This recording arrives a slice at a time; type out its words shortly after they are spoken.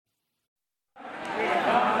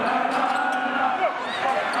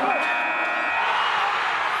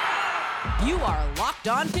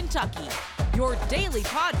Locked On Kentucky, your daily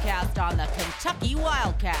podcast on the Kentucky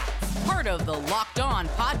Wildcats. Part of the Locked On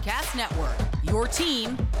Podcast Network, your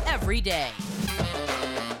team every day.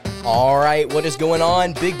 All right, what is going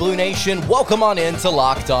on, Big Blue Nation? Welcome on in to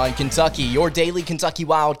Locked On Kentucky, your daily Kentucky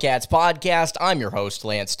Wildcats podcast. I'm your host,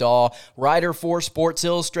 Lance Daw, writer for Sports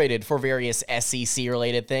Illustrated for various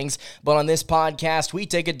SEC-related things. But on this podcast, we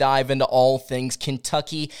take a dive into all things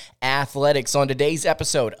Kentucky athletics. On today's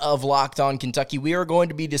episode of Locked On Kentucky, we are going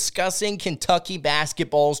to be discussing Kentucky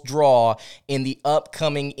basketball's draw in the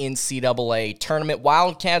upcoming NCAA tournament.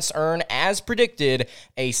 Wildcats earn, as predicted,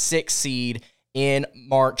 a 6th seed in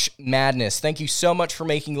March Madness. Thank you so much for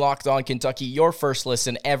making Locked On Kentucky your first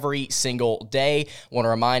listen every single day. I want to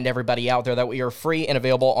remind everybody out there that we are free and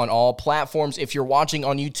available on all platforms. If you're watching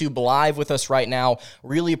on YouTube live with us right now,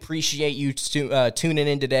 really appreciate you tuning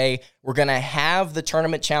in today. We're going to have the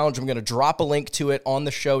tournament challenge. I'm going to drop a link to it on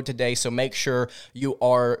the show today, so make sure you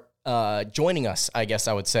are joining us, I guess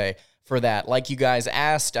I would say, for that. Like you guys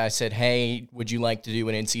asked, I said, hey, would you like to do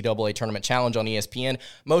an NCAA tournament challenge on ESPN?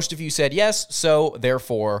 Most of you said yes, so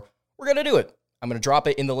therefore, we're going to do it. I'm going to drop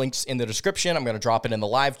it in the links in the description. I'm going to drop it in the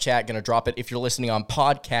live chat. Going to drop it if you're listening on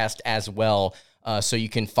podcast as well, so you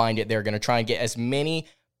can find it there. Going to try and get as many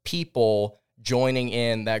people joining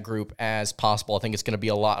in that group as possible. I think it's going to be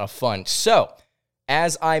a lot of fun. So,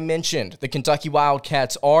 as I mentioned, the Kentucky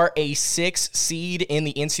Wildcats are a 6th seed in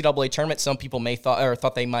the NCAA tournament. Some people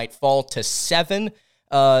thought they might fall to 7.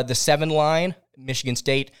 The 7 line, Michigan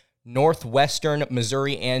State, Northwestern,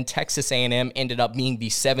 Missouri, and Texas A&M ended up being the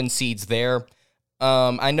 7 seeds there.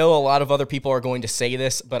 I know a lot of other people are going to say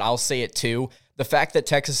this, but I'll say it too. The fact that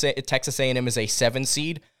Texas A&M is a 7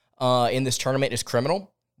 seed in this tournament is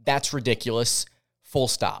criminal. That's ridiculous. Full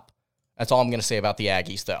stop. That's all I'm going to say about the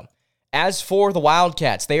Aggies, though. As for the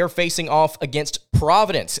Wildcats, they are facing off against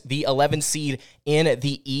Providence, the 11th seed in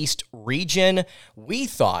the East region. We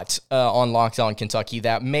thought on Locked On Kentucky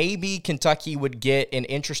that maybe Kentucky would get an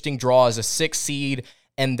interesting draw as a 6th seed,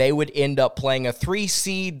 and they would end up playing a 3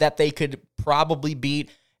 seed that they could probably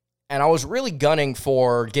beat. And I was really gunning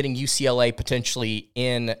for getting UCLA potentially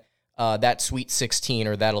in that Sweet 16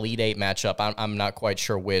 or that Elite 8 matchup. I'm not quite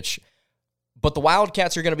sure which. But the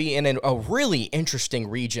Wildcats are going to be in a really interesting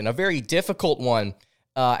region, a very difficult one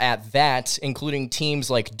at that, including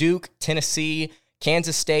teams like Duke, Tennessee,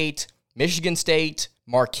 Kansas State, Michigan State,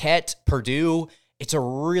 Marquette, Purdue. It's a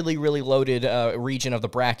really, really loaded region of the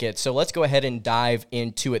bracket. So let's go ahead and dive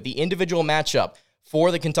into it. The individual matchup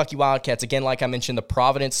for the Kentucky Wildcats, again, like I mentioned, the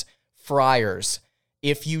Providence Friars.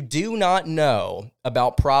 If you do not know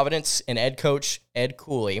about Providence and head coach Ed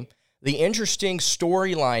Cooley, the interesting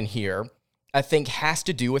storyline here, I think, has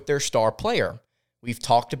to do with their star player. We've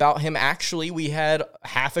talked about him. Actually, we had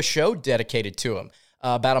half a show dedicated to him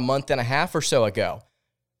about a month and a half or so ago.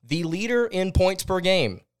 The leader in points per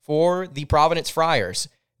game for the Providence Friars,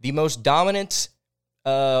 the most dominant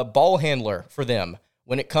ball handler for them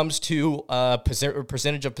when it comes to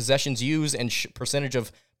percentage of possessions used and percentage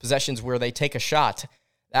of possessions where they take a shot.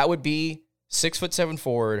 That would be 6'7"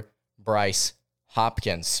 forward Bryce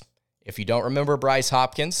Hopkins. If you don't remember Bryce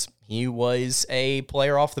Hopkins, he was a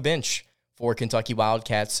player off the bench for Kentucky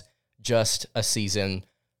Wildcats just a season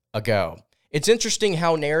ago. It's interesting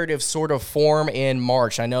how narratives sort of form in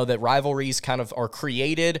March. I know that rivalries kind of are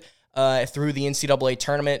created through the NCAA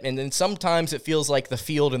tournament, and then sometimes it feels like the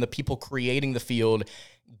field and the people creating the field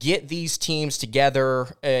get these teams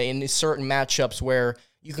together in certain matchups where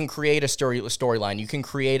you can create a storyline, you can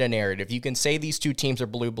create a narrative, you can say these two teams are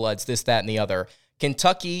blue bloods, this, that, and the other.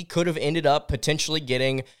 Kentucky could have ended up potentially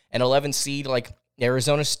getting an 11 seed like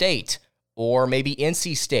Arizona State or maybe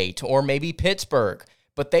NC State or maybe Pittsburgh.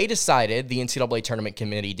 But they decided, the NCAA tournament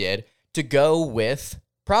committee did, to go with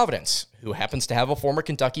Providence, who happens to have a former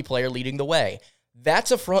Kentucky player leading the way.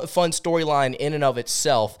 That's a fun storyline in and of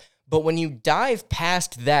itself. But when you dive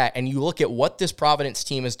past that and you look at what this Providence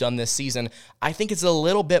team has done this season, I think it's a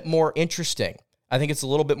little bit more interesting.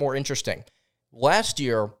 Last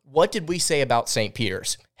year, what did we say about St.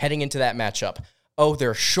 Peter's heading into that matchup? Oh,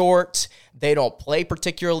 they're short. They don't play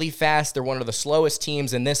particularly fast. They're one of the slowest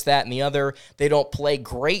teams in this, that, and the other. They don't play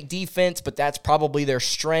great defense, but that's probably their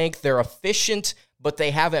strength. They're efficient, but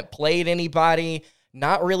they haven't played anybody.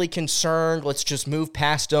 Not really concerned. Let's just move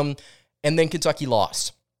past them. And then Kentucky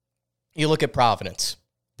lost. You look at Providence.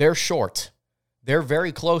 They're short. They're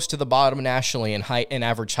very close to the bottom nationally in height and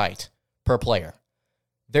average height per player.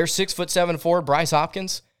 Their 6'7" forward, Bryce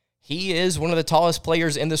Hopkins, he is one of the tallest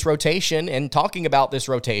players in this rotation. And talking about this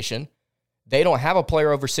rotation, they don't have a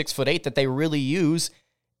player over 6'8" that they really use.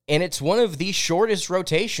 And it's one of the shortest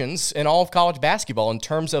rotations in all of college basketball in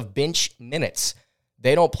terms of bench minutes.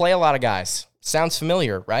 They don't play a lot of guys. Sounds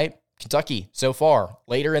familiar, right? Kentucky, so far,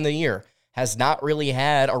 later in the year, has not really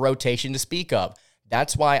had a rotation to speak of.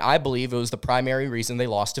 That's why I believe it was the primary reason they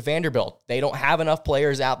lost to Vanderbilt. They don't have enough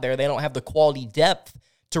players out there. They don't have the quality depth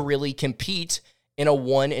to really compete in a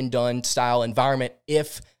one-and-done style environment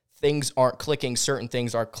if things aren't clicking, certain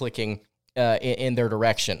things aren't clicking in their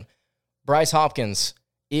direction. Bryce Hopkins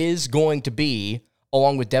is going to be,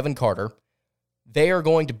 along with Devin Carter, they are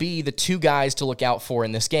going to be the two guys to look out for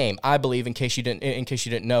in this game. I believe, in case you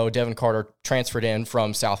didn't know, Devin Carter transferred in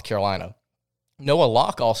from South Carolina. Noah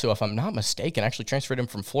Locke also, if I'm not mistaken, actually transferred in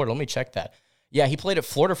from Florida. Let me check that. Yeah, he played at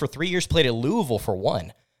Florida for 3 years, played at Louisville for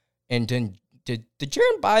 1. And then did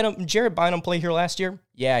Jared Bynum play here last year?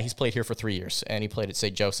 Yeah, he's played here for 3 years, and he played at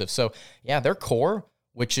St. Joseph. So, yeah, their core,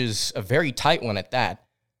 which is a very tight one at that,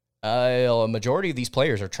 a majority of these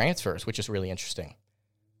players are transfers, which is really interesting.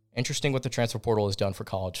 Interesting what the transfer portal has done for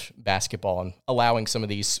college basketball and allowing some of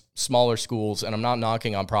these smaller schools, and I'm not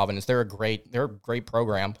knocking on Providence. They're a great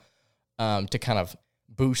program to kind of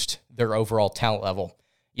boost their overall talent level.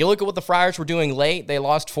 You look at what the Friars were doing late. They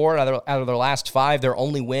lost 4 out of their last 5. Their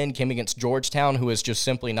only win came against Georgetown, who is just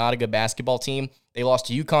simply not a good basketball team. They lost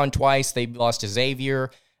to UConn twice. They lost to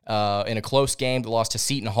Xavier in a close game. They lost to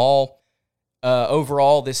Seton Hall.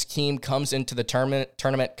 Overall, this team comes into the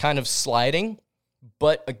tournament kind of sliding.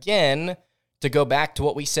 But again, to go back to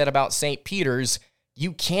what we said about St. Peter's,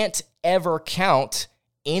 you can't ever count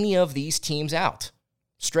any of these teams out.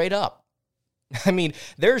 Straight up. I mean,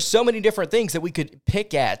 there's so many different things that we could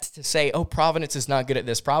pick at to say, oh, Providence is not good at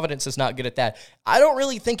this, Providence is not good at that. I don't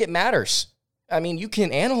really think it matters. I mean, you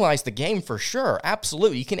can analyze the game for sure.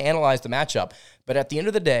 Absolutely. You can analyze the matchup. But at the end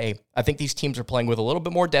of the day, I think these teams are playing with a little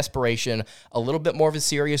bit more desperation, a little bit more of a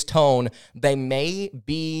serious tone. They may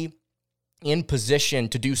be in position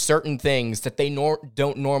to do certain things that they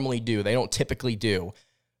don't normally do. They don't typically do.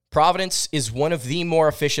 Providence is one of the more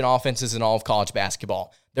efficient offenses in all of college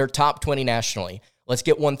basketball. They're top 20 nationally. Let's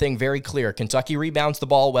get one thing very clear. Kentucky rebounds the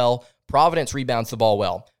ball well. Providence rebounds the ball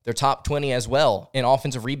well. They're top 20 as well in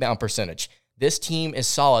offensive rebound percentage. This team is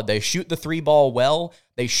solid. They shoot the 3 ball well.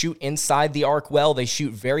 They shoot inside the arc well. They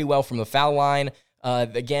shoot very well from the foul line.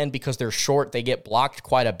 Again, because they're short, they get blocked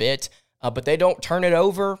quite a bit. But they don't turn it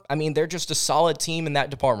over. I mean, they're just a solid team in that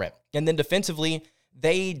department. And then defensively,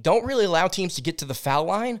 they don't really allow teams to get to the foul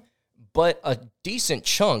line, but a decent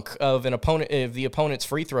chunk of the opponent's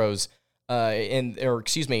free throws,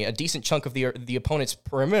 a decent chunk of the opponent's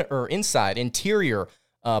perimeter or interior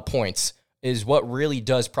points is what really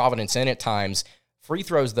does Providence in at times. Free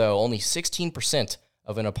throws, though, only 16%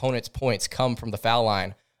 of an opponent's points come from the foul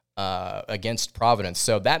line against Providence.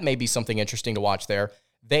 So that may be something interesting to watch there.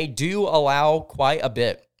 They do allow quite a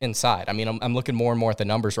bit inside. I mean, I'm looking more and more at the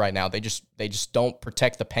numbers right now. They just don't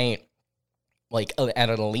protect the paint like at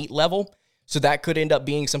an elite level. So that could end up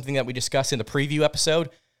being something that we discussed in the preview episode.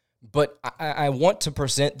 But I want to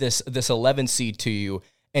present this 11 seed to you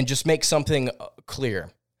and just make something clear.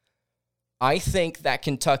 I think that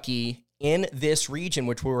Kentucky in this region,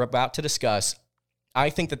 which we're about to discuss, I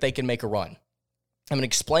think that they can make a run. I'm going to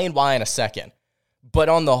explain why in a second. But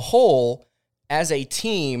on the whole, as a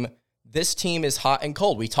team, this team is hot and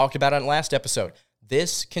cold. We talked about it in the last episode.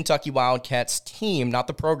 This Kentucky Wildcats team, not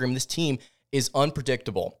the program, this team is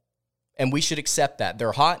unpredictable. And we should accept that.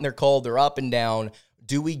 They're hot and they're cold. They're up and down.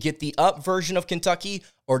 Do we get the up version of Kentucky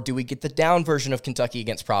or do we get the down version of Kentucky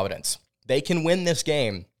against Providence? They can win this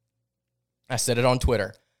game. I said it on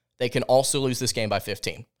Twitter. They can also lose this game by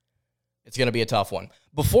 15. It's going to be a tough one.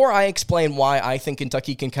 Before I explain why I think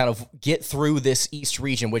Kentucky can kind of get through this East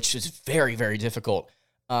region, which is very, very difficult,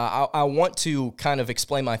 I want to kind of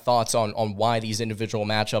explain my thoughts on why these individual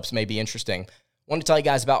matchups may be interesting. I want to tell you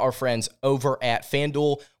guys about our friends over at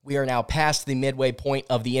FanDuel. We are now past the midway point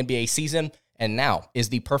of the NBA season, and now is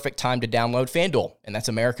the perfect time to download FanDuel, and that's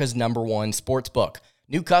America's #1 sports book.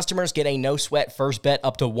 New customers get a no-sweat first bet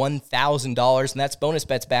up to $1,000, and that's bonus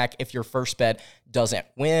bets back if your first bet doesn't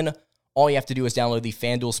win. All you have to do is download the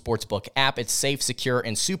FanDuel Sportsbook app. It's safe, secure,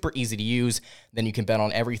 and super easy to use. Then you can bet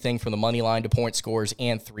on everything from the money line to point scores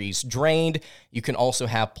and threes drained. You can also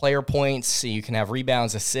have player points. You can have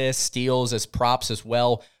rebounds, assists, steals as props as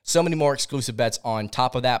well. So many more exclusive bets on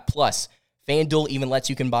top of that. Plus, FanDuel even lets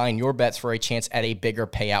you combine your bets for a chance at a bigger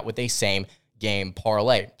payout with a same-game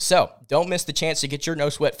parlay. So don't miss the chance to get your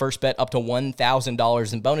no-sweat first bet up to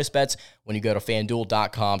 $1,000 in bonus bets when you go to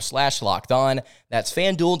FanDuel.com/lockedon. That's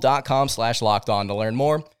FanDuel.com/lockedon to learn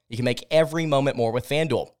more. You can make every moment more with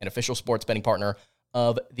FanDuel, an official sports betting partner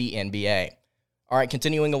of the NBA. All right,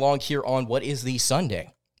 continuing along here on what is the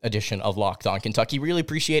Sunday edition of Locked On Kentucky. Really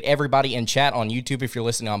appreciate everybody in chat on YouTube. If you're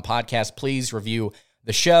listening on podcast, please review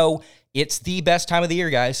the show. It's the best time of the year,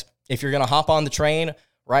 guys. If you're going to hop on the train,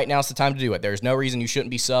 right now's the time to do it. There's no reason you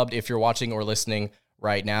shouldn't be subbed if you're watching or listening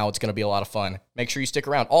right now. It's going to be a lot of fun. Make sure you stick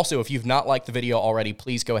around. Also, if you've not liked the video already,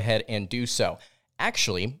 please go ahead and do so.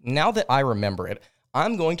 Actually, now that I remember it,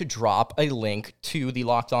 I'm going to drop a link to the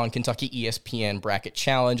Locked On Kentucky ESPN Bracket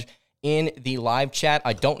Challenge in the live chat.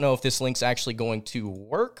 I don't know if this link's actually going to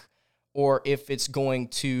work or if it's going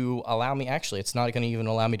to allow me. Actually, it's not going to even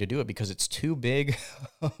allow me to do it because it's too big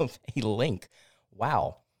of a link.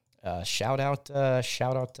 Wow. Shout out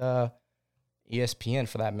ESPN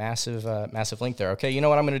for that massive link there. Okay, you know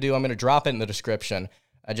what I'm going to do? I'm going to drop it in the description.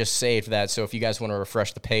 I just saved that, so if you guys want to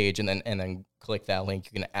refresh the page and then click that link,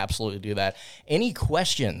 you can absolutely do that. Any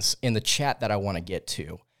questions in the chat that I want to get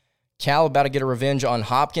to? Cal about to get a revenge on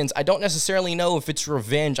Hopkins. I don't necessarily know if it's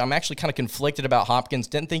revenge. I'm actually kind of conflicted about Hopkins.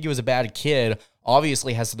 Didn't think he was a bad kid.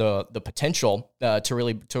 Obviously has the potential to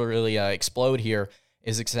really explode here.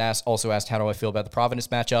 Is also asked, how do I feel about the Providence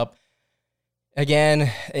matchup?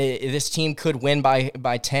 Again, this team could win by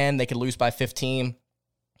 10. They could lose by 15.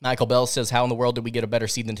 Michael Bell says, how in the world did we get a better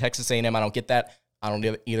seed than Texas A&M? I don't get that. I don't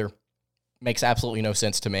get it either. Makes absolutely no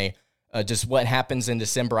sense to me. Just what happens in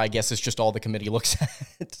December, I guess, is just all the committee looks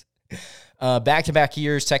at. Back-to-back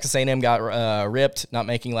years, Texas A&M got ripped. Not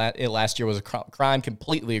making it last year was a crime.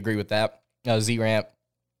 Completely agree with that. Z-Ramp.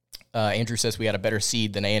 Andrew says we had a better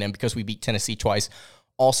seed than A&M because we beat Tennessee twice.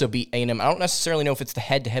 Also beat A&M. I don't necessarily know if it's the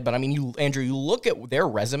head-to-head, but I mean, Andrew, you look at their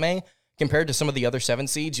resume compared to some of the other 7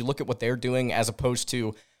 seeds. You look at what they're doing as opposed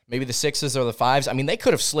to maybe the 6s or the 5s. I mean, they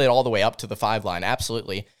could have slid all the way up to the 5 line.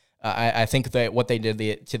 Absolutely. I think that what they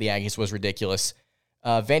did to the Aggies was ridiculous.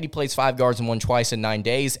 Vandy plays 5 guards and won twice in 9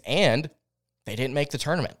 days, and they didn't make the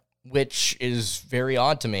tournament, which is very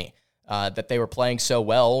odd to me. That they were playing so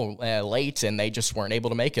well late and they just weren't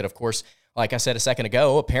able to make it. Of course, like I said a second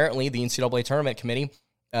ago, apparently the NCAA Tournament Committee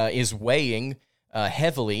is weighing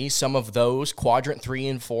heavily some of those quadrant 3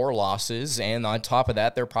 and 4 losses, and on top of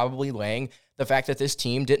that, they're probably weighing the fact that this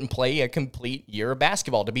team didn't play a complete year of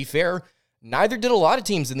basketball. To be fair, neither did a lot of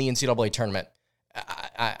teams in the NCAA tournament.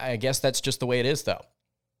 I guess that's just the way it is, though.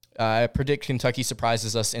 I predict Kentucky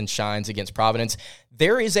surprises us and shines against Providence.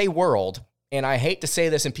 There is a world, and I hate to say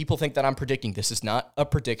this, and people think that I'm predicting. This is not a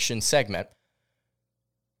prediction segment.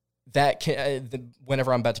 That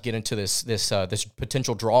whenever I'm about to get into this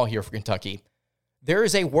potential draw here for Kentucky, there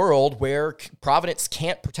is a world where Providence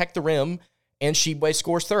can't protect the rim and Sheboygan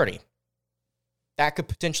scores 30. That could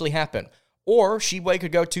potentially happen. Or Sheboygan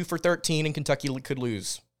could go 2 for 13 and Kentucky could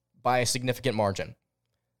lose by a significant margin.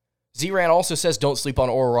 Z-Ran also says, don't sleep on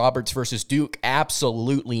Oral Roberts versus Duke.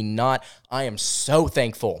 Absolutely not. I am so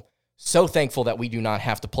thankful that we do not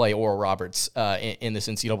have to play Oral Roberts in this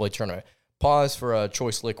NCAA tournament. Pause for a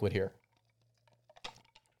choice liquid here.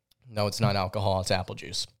 No, it's not alcohol. It's apple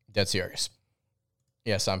juice. Dead serious.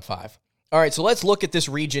 Yes, I'm 5. All right, so let's look at this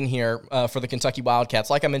region here for the Kentucky Wildcats.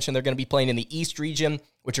 Like I mentioned, they're going to be playing in the East region,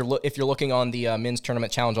 which if you're looking on the men's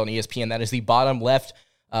tournament challenge on ESPN, that is the bottom left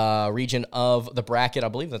region of the bracket. I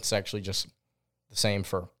believe that's actually just the same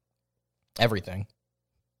for everything.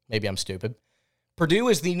 Maybe I'm stupid. Purdue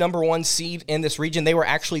is the number 1 seed in this region. They were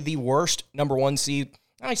actually the worst number 1 seed.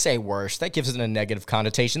 I say worst. That gives it a negative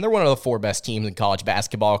connotation. They're one of the 4 best teams in college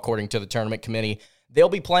basketball, according to the tournament committee. They'll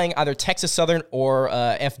be playing either Texas Southern or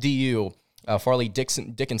FDU, Farley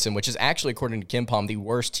Dickinson, which is actually, according to KenPom, the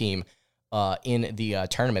worst team in the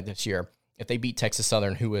tournament this year. If they beat Texas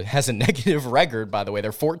Southern, who has a negative record, by the way,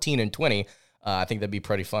 they're 14-20. I think that'd be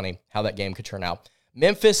pretty funny how that game could turn out.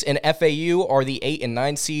 Memphis and FAU are the 8 and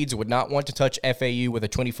 9 seeds. Would not want to touch FAU with a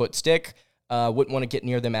 20-foot stick. Wouldn't want to get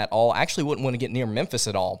near them at all. Actually, wouldn't want to get near Memphis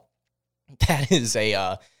at all. That's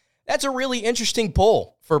a really interesting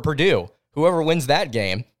poll for Purdue. Whoever wins that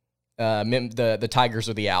game, the Tigers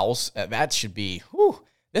or the Owls, that should be.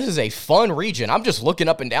 This is a fun region. I'm just looking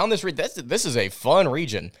up and down this region. This is a fun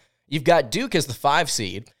region. You've got Duke as the 5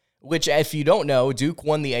 seed, which, if you don't know, Duke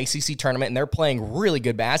won the ACC tournament and they're playing really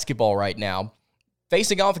good basketball right now,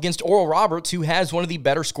 facing off against Oral Roberts, who has one of the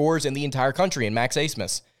better scorers in the entire country, in Max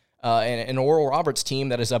Abmas. An Oral Roberts team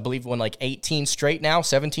that is, I believe, won like 18 straight now,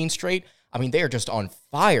 17 straight. I mean, they are just on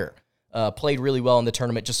fire. Played really well in the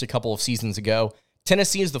tournament just a couple of seasons ago.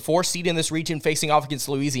 Tennessee is the 4th seed in this region, facing off against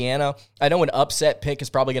Louisiana. I know an upset pick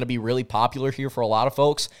is probably going to be really popular here for a lot of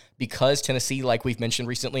folks because Tennessee, like we've mentioned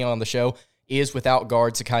recently on the show, is without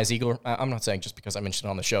guard Sakai Ziegler. I'm not saying just because I mentioned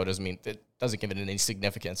it on the show doesn't mean it doesn't give it any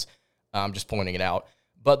significance. I'm just pointing it out.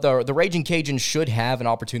 But the Raging Cajuns should have an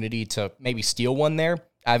opportunity to maybe steal one there.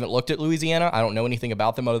 I haven't looked at Louisiana. I don't know anything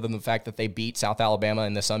about them other than the fact that they beat South Alabama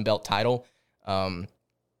in the Sun Belt title. And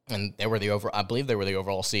they were I believe they were the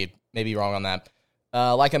overall seed. Maybe wrong on that.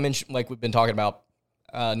 Like I mentioned, like we've been talking about,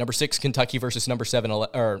 number 6 Kentucky versus number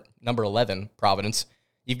 11 Providence.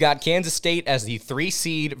 You've got Kansas State as the 3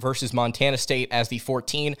 seed versus Montana State as the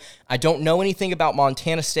 14. I don't know anything about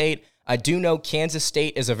Montana State. I do know Kansas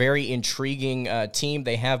State is a very intriguing team.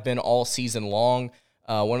 They have been all season long.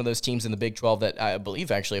 One of those teams in the Big 12 that I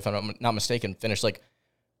believe, actually, if I'm not mistaken, finished like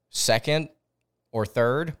second or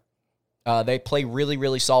third. They play really,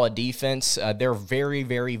 really solid defense. They're very,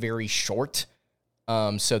 very, very short.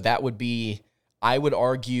 So that would be, I would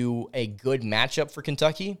argue, a good matchup for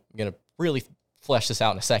Kentucky. I'm going to really flesh this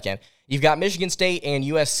out in a second. You've got Michigan State and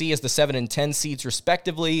USC as the 7 and 10 seeds,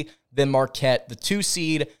 respectively. Then Marquette, the 2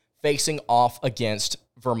 seed, facing off against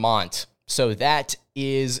Vermont. So that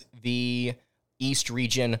is the East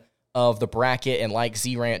region of the bracket. And like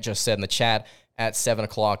Z-Rant just said in the chat, at 7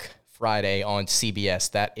 o'clock Friday on CBS,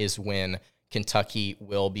 that is when Kentucky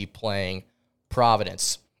will be playing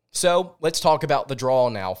Providence. So let's talk about the draw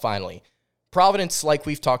now, finally. Providence, like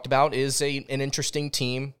we've talked about, is an interesting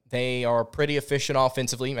team. They are pretty efficient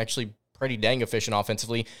offensively, actually pretty dang efficient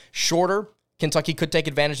offensively. Shorter, Kentucky could take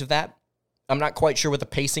advantage of that. I'm not quite sure what the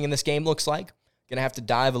pacing in this game looks like. Going to have to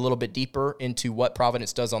dive a little bit deeper into what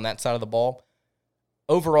Providence does on that side of the ball.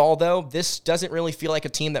 Overall, though, this doesn't really feel like a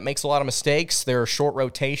team that makes a lot of mistakes. They're a short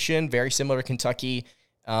rotation, very similar to Kentucky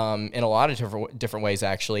in a lot of different ways,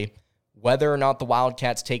 actually. Whether or not the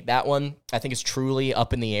Wildcats take that one, I think is truly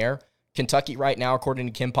up in the air. Kentucky right now,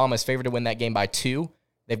 according to KenPom, is favored to win that game by 2.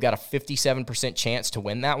 They've got a 57% chance to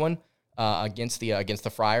win that one against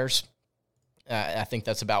the Friars. I think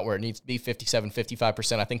that's about where it needs to be,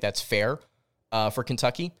 57-55%. I think that's fair for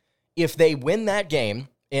Kentucky. If they win that game,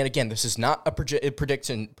 and again, this is not a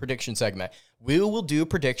prediction segment. We will do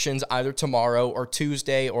predictions either tomorrow or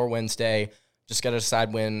Tuesday or Wednesday. Just got to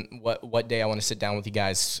decide what day I want to sit down with you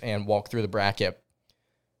guys and walk through the bracket.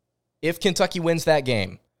 If Kentucky wins that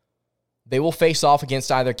game, they will face off against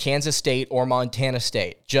either Kansas State or Montana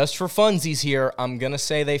State. Just for funsies here, I'm going to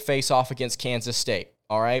say they face off against Kansas State,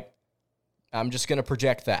 all right? I'm just going to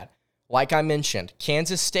project that. Like I mentioned,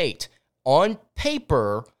 Kansas State, on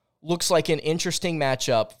paper, looks like an interesting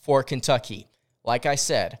matchup for Kentucky. Like I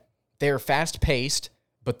said, they're fast-paced,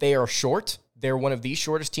 but they are short. They're one of the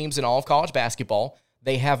shortest teams in all of college basketball.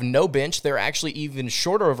 They have no bench. They're actually even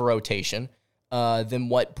shorter of a rotation than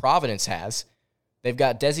what Providence has. They've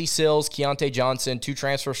got Desi Sills, Keontae Johnson, 2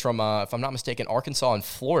 transfers from, if I'm not mistaken, Arkansas and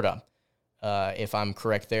Florida, if I'm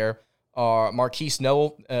correct there. Marquise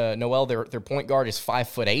Noel, their point guard, is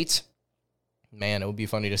 5'8". Man, it would be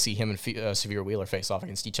funny to see him and Severe Wheeler face off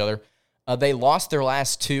against each other. They lost their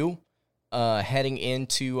last 2 heading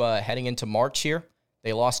into March here.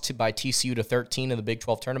 They lost by TCU to 13 in the Big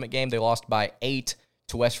 12 tournament game. They lost by 8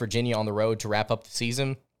 to West Virginia on the road to wrap up the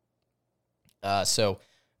season. So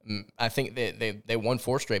I think they won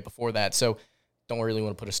 4 straight before that. So don't really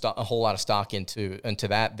want to put a whole lot of stock into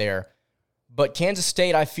that there. But Kansas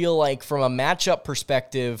State, I feel like from a matchup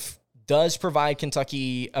perspective, does provide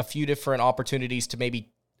Kentucky a few different opportunities to maybe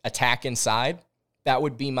attack inside. That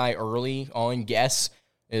would be my early on guess,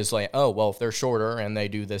 is like, oh, well, if they're shorter and they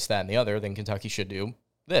do this, that, and the other, then Kentucky should do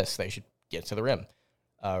this. They should get to the rim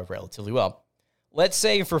relatively well. Let's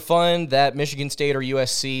say for fun that Michigan State or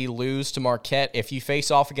USC lose to Marquette. If you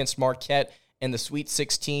face off against Marquette in the Sweet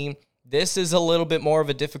 16, this is a little bit more of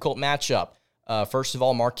a difficult matchup. First of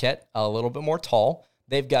all, Marquette, a little bit more tall.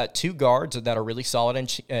 They've got 2 guards that are really solid,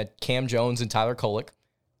 in Cam Jones and Tyler Kolek.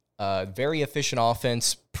 Very efficient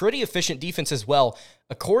offense, pretty efficient defense as well.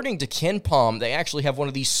 According to KenPom, they actually have one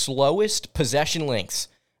of the slowest possession lengths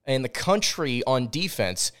in the country on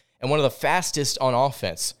defense and one of the fastest on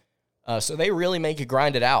offense. So they really make you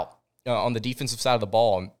grind it out on the defensive side of the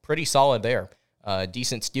ball. And pretty solid there.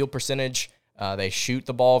 Decent steal percentage. They shoot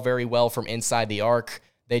the ball very well from inside the arc.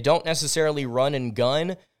 They don't necessarily run and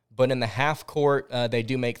gun, but in the half court, they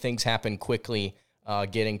do make things happen quickly,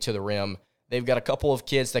 getting to the rim. They've got a couple of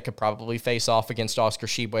kids that could probably face off against Oscar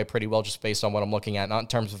Tshiebwe pretty well, just based on what I'm looking at, not in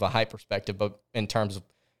terms of a height perspective, but in terms of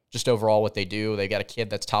just overall what they do. They got a kid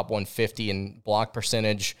that's top 150 in block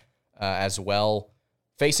percentage as well.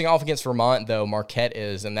 Facing off against Vermont, though, Marquette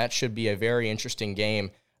is, and that should be a very interesting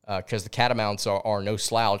game because the Catamounts are no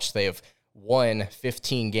slouch. They have won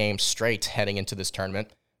 15 games straight heading into this tournament.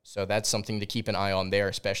 So that's something to keep an eye on there,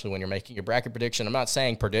 especially when you're making your bracket prediction. I'm not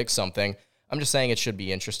saying predict something. I'm just saying it should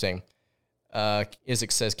be interesting.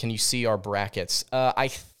 Isaac says, can you see our brackets?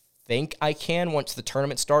 I think I can once the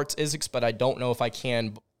tournament starts, Isaac, but I don't know if I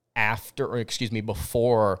can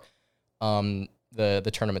before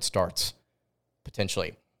the tournament starts,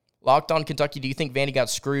 potentially. Locked On Kentucky, do you think Vandy got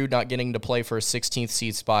screwed not getting to play for a 16th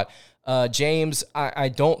seed spot? James, I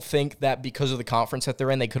don't think that because of the conference that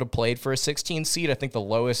they're in, they could have played for a 16 seed. I think the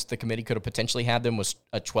lowest the committee could have potentially had them was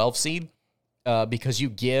a 12 seed because you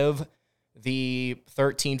give the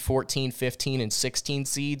 13, 14, 15, and 16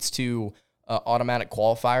 seeds to automatic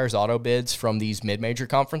qualifiers, auto bids from these mid-major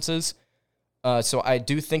conferences. So I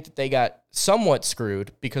do think that they got somewhat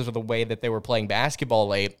screwed because of the way that they were playing basketball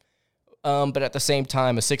late. But at the same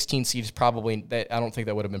time, a 16 seed is probably, I don't think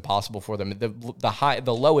that would have been possible for them.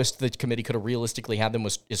 The lowest the committee could have realistically had them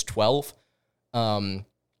is 12. And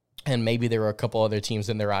maybe there were a couple other teams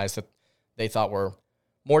in their eyes that they thought were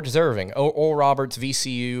more deserving. Oral Roberts,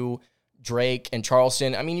 VCU, Drake, and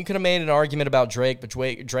Charleston. I mean, you could have made an argument about Drake, but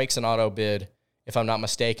Drake's an auto bid, if I'm not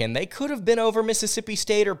mistaken. They could have been over Mississippi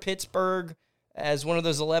State or Pittsburgh as one of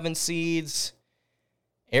those 11 seeds.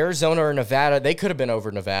 Arizona or Nevada, they could have been over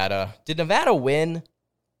Nevada. Did Nevada win?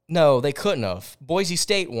 No, they couldn't have. Boise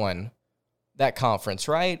State won that conference,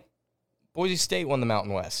 right? Boise State won the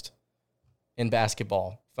Mountain West in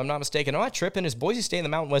basketball. If I'm not mistaken, am I tripping? Is Boise State in the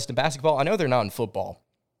Mountain West in basketball? I know they're not in football.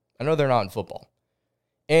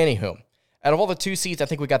 Anywho, out of all the 2 seeds, I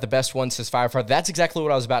think we got the best one, says Firefighter. That's exactly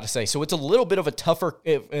what I was about to say. So it's a little bit of a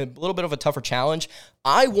tougher challenge.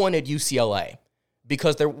 I wanted UCLA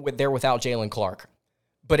because they're without Jalen Clark.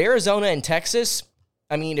 But Arizona and Texas,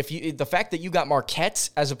 I mean, the fact that you got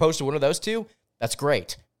Marquette as opposed to one of those two, that's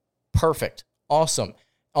great. Perfect. Awesome.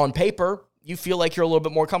 On paper, you feel like you're a little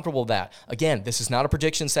bit more comfortable with that. Again, this is not a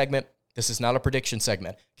prediction segment.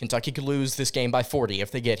 Kentucky could lose this game by 40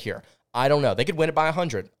 if they get here. I don't know. They could win it by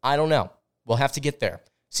 100. I don't know. We'll have to get there.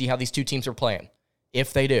 See how these two teams are playing.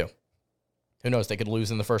 If they do, who knows? They could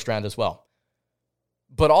lose in the first round as well.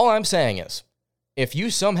 But all I'm saying is, if you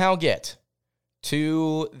somehow get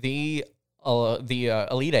to the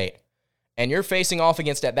Elite Eight, and you're facing off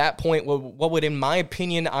against, at that point, what would, in my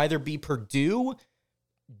opinion, either be Purdue,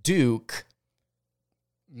 Duke,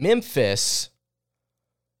 Memphis,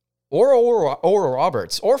 or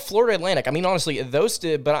Roberts, or Florida Atlantic. I mean, honestly, those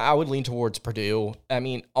two, but I would lean towards Purdue. I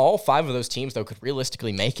mean, all 5 of those teams, though, could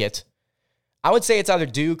realistically make it. I would say it's either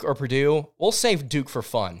Duke or Purdue. We'll save Duke for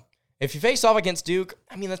fun. If you face off against Duke,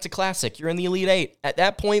 I mean, that's a classic. You're in the Elite Eight. At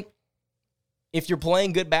that point, if you're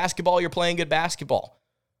playing good basketball, you're playing good basketball.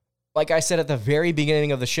 Like I said at the very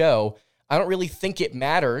beginning of the show, I don't really think it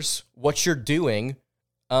matters what you're doing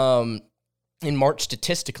in March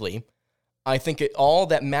statistically. I think all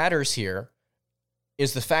that matters here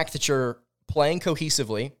is the fact that you're playing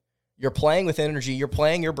cohesively, you're playing with energy, you're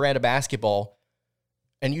playing your brand of basketball,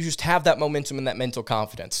 and you just have that momentum and that mental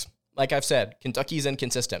confidence. Like I've said, Kentucky's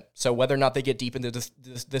inconsistent, so whether or not they get deep into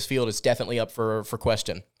this field is definitely up for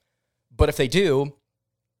question. But if they do,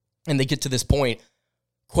 and they get to this point,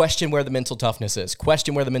 question where the mental toughness is,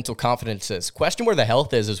 question where the mental confidence is, question where the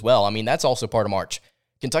health is as well. I mean, that's also part of March.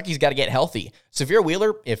 Kentucky's got to get healthy. Severe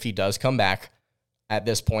Wheeler, if he does come back, at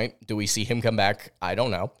this point, do we see him come back? I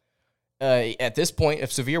don't know. At this point,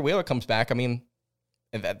 if Severe Wheeler comes back, I mean,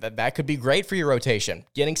 that could be great for your rotation.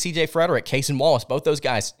 Getting C.J. Frederick, Cason Wallace, both those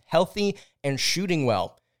guys healthy and shooting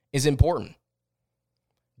well is important.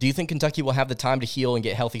 Do you think Kentucky will have the time to heal and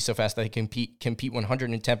get healthy so fast that they can compete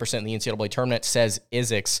 110% in the NCAA tournament, says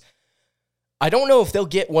Izix? I don't know if they'll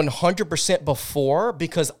get 100% before,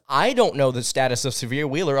 because I don't know the status of Severe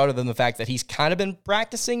Wheeler other than the fact that he's kind of been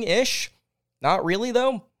practicing-ish. Not really,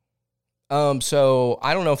 though. So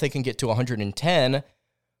I don't know if they can get to 110,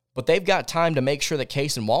 but they've got time to make sure that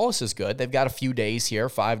Cason Wallace is good. They've got a few days here,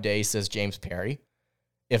 5 days, says James Perry.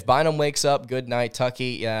 If Bynum wakes up, good night,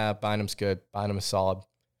 Tucky. Yeah, Bynum's good. Bynum is solid.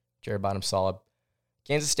 Jared Bynum's solid.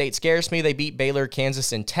 Kansas State scares me. They beat Baylor,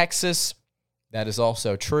 Kansas, and Texas. That is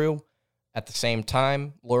also true. At the same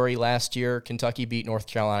time, Lurie last year, Kentucky beat North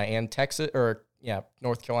Carolina and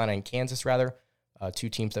North Carolina and Kansas, rather. 2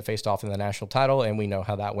 teams that faced off in the national title, and we know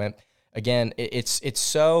how that went. Again, it's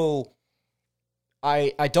so...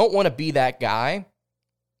 I don't want to be that guy.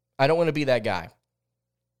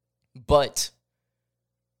 But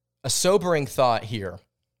a sobering thought here.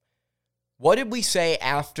 What did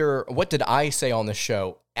I say on the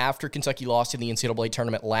show after Kentucky lost in the NCAA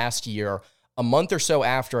tournament last year, a month or so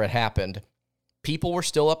after it happened? People were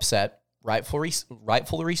still upset, rightfully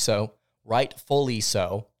so.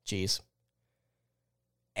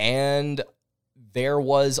 And there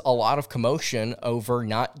was a lot of commotion over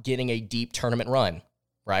not getting a deep tournament run,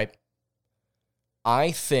 right?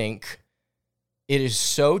 I think it is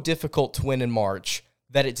so difficult to win in March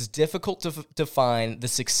that it's difficult to define the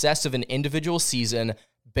success of an individual season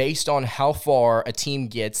based on how far a team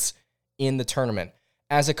gets in the tournament.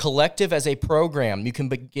 As a collective, as a program, you can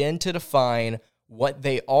begin to define what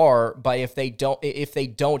they are by if they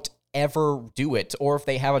don't ever do it, or if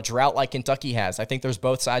they have a drought like Kentucky has. I think there's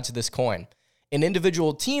both sides of this coin. An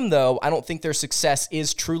individual team, though, I don't think their success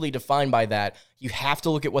is truly defined by that. You have to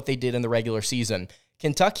look at what they did in the regular season.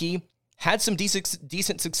 Kentucky had some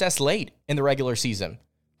decent success late in the regular season,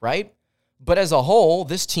 right? But as a whole,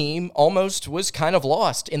 this team almost was kind of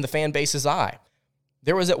lost in the fan base's eye.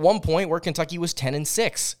 There was at one point where Kentucky was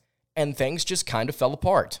 10-6, and things just kind of fell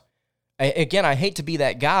apart. Again, I hate to be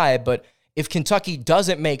that guy, but if Kentucky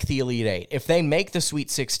doesn't make the Elite Eight, if they make the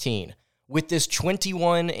Sweet 16 with this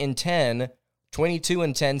 21-10,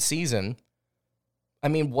 22-10 season, I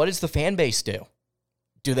mean, what does the fan base do?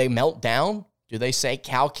 Do they melt down? Do they say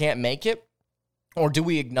Cal can't make it? Or do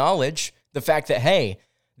we acknowledge the fact that, hey,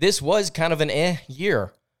 this was kind of an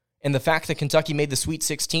year, and the fact that Kentucky made the Sweet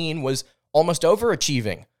 16 was almost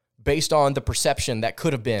overachieving based on the perception that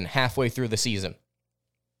could have been halfway through the season?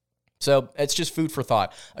 So it's just food for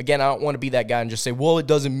thought. Again, I don't want to be that guy and just say, well, it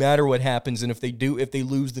doesn't matter what happens, and if they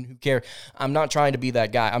lose, then who cares? I'm not trying to be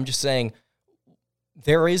that guy. I'm just saying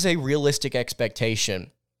there is a realistic expectation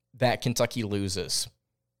that Kentucky loses.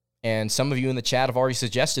 And some of you in the chat have already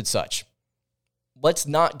suggested such. Let's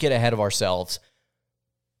not get ahead of ourselves,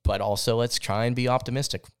 but also let's try and be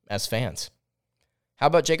optimistic as fans. How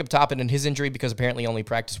about Jacob Toppin and his injury? Because apparently only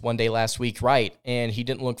practiced one day last week, right? And he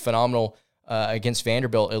didn't look phenomenal against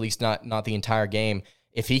Vanderbilt, at least not the entire game.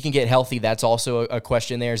 If he can get healthy, that's also a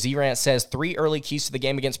question there. Z-Rant says 3 early keys to the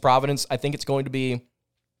game against Providence. I think it's going to be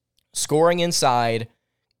scoring inside.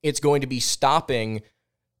 It's going to be stopping.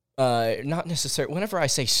 Not necessarily. Whenever I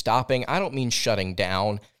say stopping, I don't mean shutting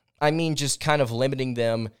down. I mean just kind of limiting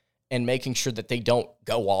them and making sure that they don't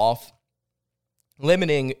go off.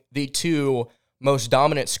 Limiting the 2 most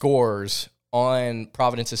dominant scorers on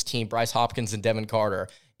Providence's team, Bryce Hopkins and Devin Carter.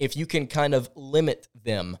 If you can kind of limit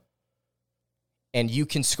them and you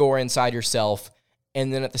can score inside yourself,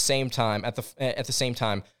 and then at the same time,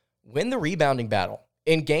 win the rebounding battle.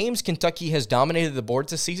 In games Kentucky has dominated the boards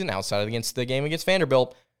this season, outside against the game against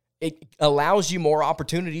Vanderbilt, it allows you more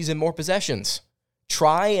opportunities and more possessions.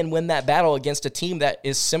 Try and win that battle against a team that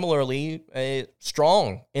is similarly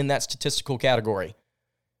strong in that statistical category.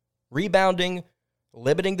 Rebounding,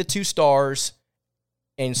 limiting the 2 stars,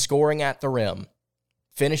 and scoring at the rim.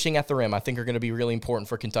 Finishing at the rim, I think, are going to be really important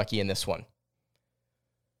for Kentucky in this one.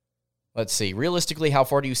 Let's see. Realistically, how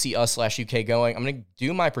far do you see us/UK going? I'm going to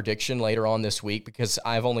do my prediction later on this week because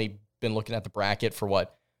I've only been looking at the bracket for,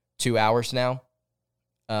 2 hours now?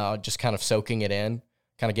 Just kind of soaking it in,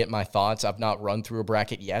 kind of getting my thoughts. I've not run through a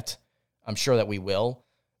bracket yet. I'm sure that we will.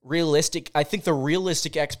 I think the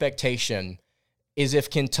realistic expectation is if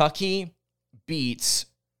Kentucky beats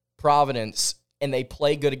Providence and they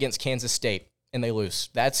play good against Kansas State and they lose.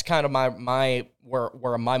 That's kind of my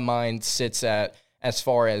where my mind sits at as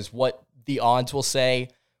far as what the odds will say,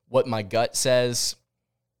 what my gut says.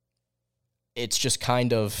 It's just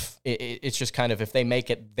kind of if they make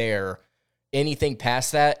it there, anything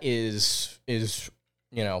past that is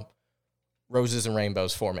roses and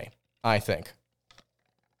rainbows for me, I think.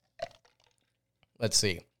 Let's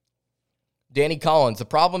see. Danny Collins, the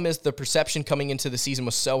problem is the perception coming into the season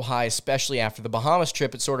was so high, especially after the Bahamas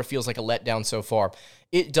trip, it sort of feels like a letdown so far.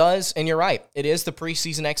 It does, and you're right. It is the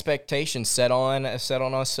preseason expectations set on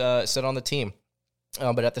the team.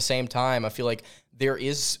 But at the same time, I feel like there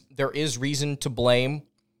is reason to blame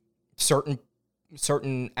certain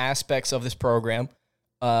aspects of this program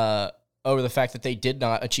over the fact that they did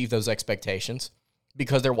not achieve those expectations,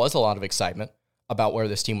 because there was a lot of excitement about where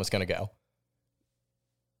this team was going to go.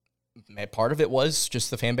 Part of it was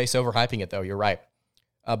just the fan base overhyping it, though. You're right.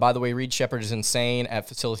 By the way, Reed Sheppard is insane at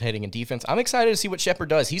facilitating and defense. I'm excited to see what Sheppard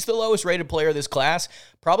does. He's the lowest rated player of this class.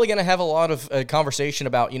 Probably going to have a lot of conversation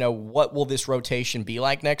about, what will this rotation be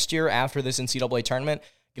like next year after this NCAA tournament.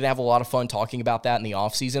 Going to have a lot of fun talking about that in the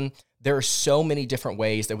offseason. There are so many different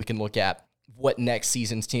ways that we can look at what next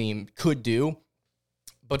season's team could do.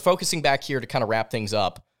 But focusing back here to kind of wrap things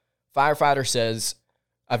up, Firefighter says,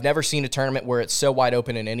 I've never seen a tournament where it's so wide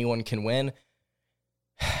open and anyone can win.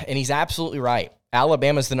 And he's absolutely right.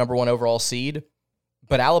 Alabama's the number 1 overall seed,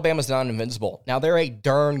 but Alabama's not invincible. Now, they're a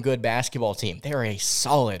darn good basketball team. They're a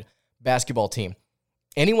solid basketball team.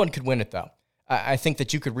 Anyone could win it, though. I think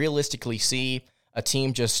that you could realistically see a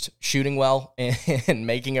team just shooting well and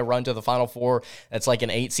making a run to the Final Four that's like an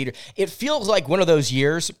 8-seeder. It feels like one of those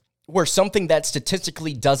years where something that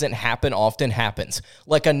statistically doesn't happen often happens,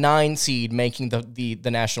 like a 9 seed making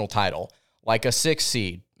the national title, like a 6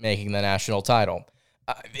 seed making the national title.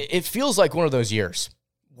 It feels like one of those years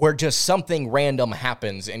where just something random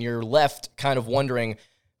happens and you're left kind of wondering,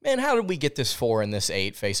 man, how did we get this 4 and this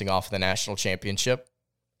 8 facing off in the national championship?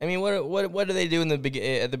 I mean, what do they do at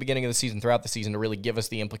the beginning of the season, throughout the season, to really give us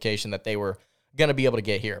the implication that they were going to be able to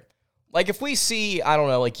get here? Like, if we see, I don't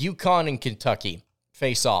know, like UConn and Kentucky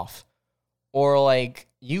face off, or like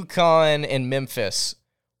UConn and Memphis,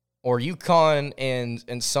 or UConn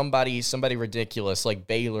and somebody ridiculous like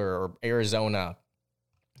Baylor or Arizona,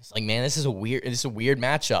 it's like, man, this is a weird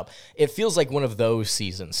matchup. It feels like one of those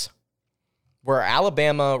seasons where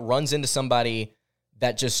Alabama runs into somebody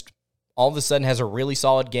that just all of a sudden has a really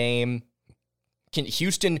solid game.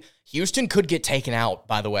 Houston could get taken out,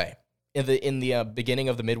 by the way, in the beginning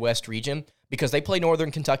of the Midwest region, because they play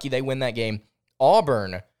Northern Kentucky. They win that game.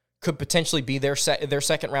 Auburn could potentially be their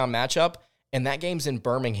second round matchup, and that game's in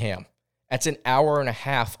Birmingham. That's an hour and a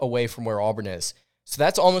half away from where Auburn is. So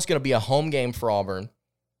that's almost going to be a home game for Auburn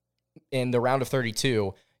in the round of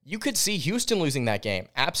 32. You could see Houston losing that game,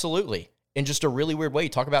 absolutely, in just a really weird way. You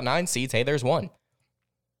talk about 9 seeds, hey, there's one.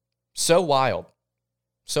 So wild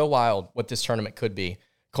what this tournament could be.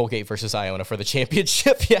 Colgate versus Iona for the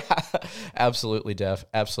championship. Yeah, absolutely, Dev.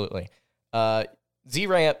 Absolutely.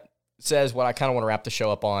 Z-Ramp says what I kind of want to wrap the show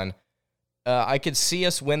up on. I could see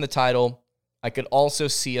us win the title. I could also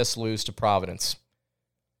see us lose to Providence.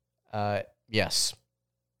 Yes.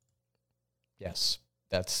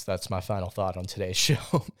 That's my final thought on today's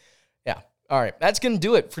show. Yeah. All right, that's going to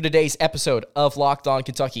do it for today's episode of Locked On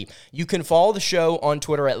Kentucky. You can follow the show on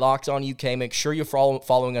Twitter at Locked On UK. Make sure you're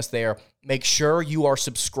following us there. Make sure you are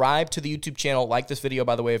subscribed to the YouTube channel. Like this video,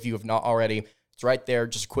 by the way, if you have not already. It's right there.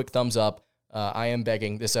 Just a quick thumbs up. I am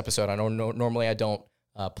begging this episode. I know normally I don't.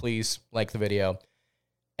 Please like the video.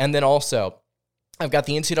 And then also, I've got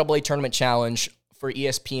the NCAA Tournament Challenge for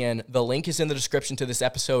ESPN. The link is in the description to this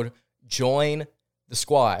episode. Join the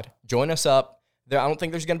squad. Join us up. I don't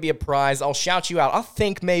think there's going to be a prize. I'll shout you out. I'll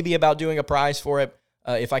think maybe about doing a prize for it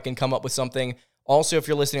if I can come up with something. Also, if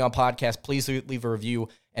you're listening on podcast, please leave a review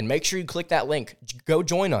and make sure you click that link. Go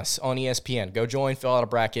join us on ESPN. Go join, fill out a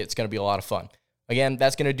bracket. It's going to be a lot of fun. Again,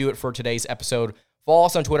 that's going to do it for today's episode. Follow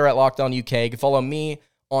us on Twitter at LockedOnUK. You can follow me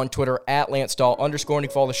on Twitter at LanceDahl_. And you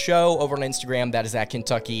can follow the show over on Instagram. That is at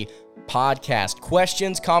Kentucky Podcast.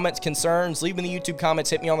 Questions, comments, concerns, leave them in the YouTube comments.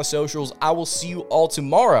 Hit me on the socials. I will see you all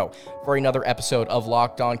tomorrow for another episode of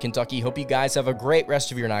Locked On Kentucky. Hope you guys have a great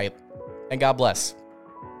rest of your night, and God bless.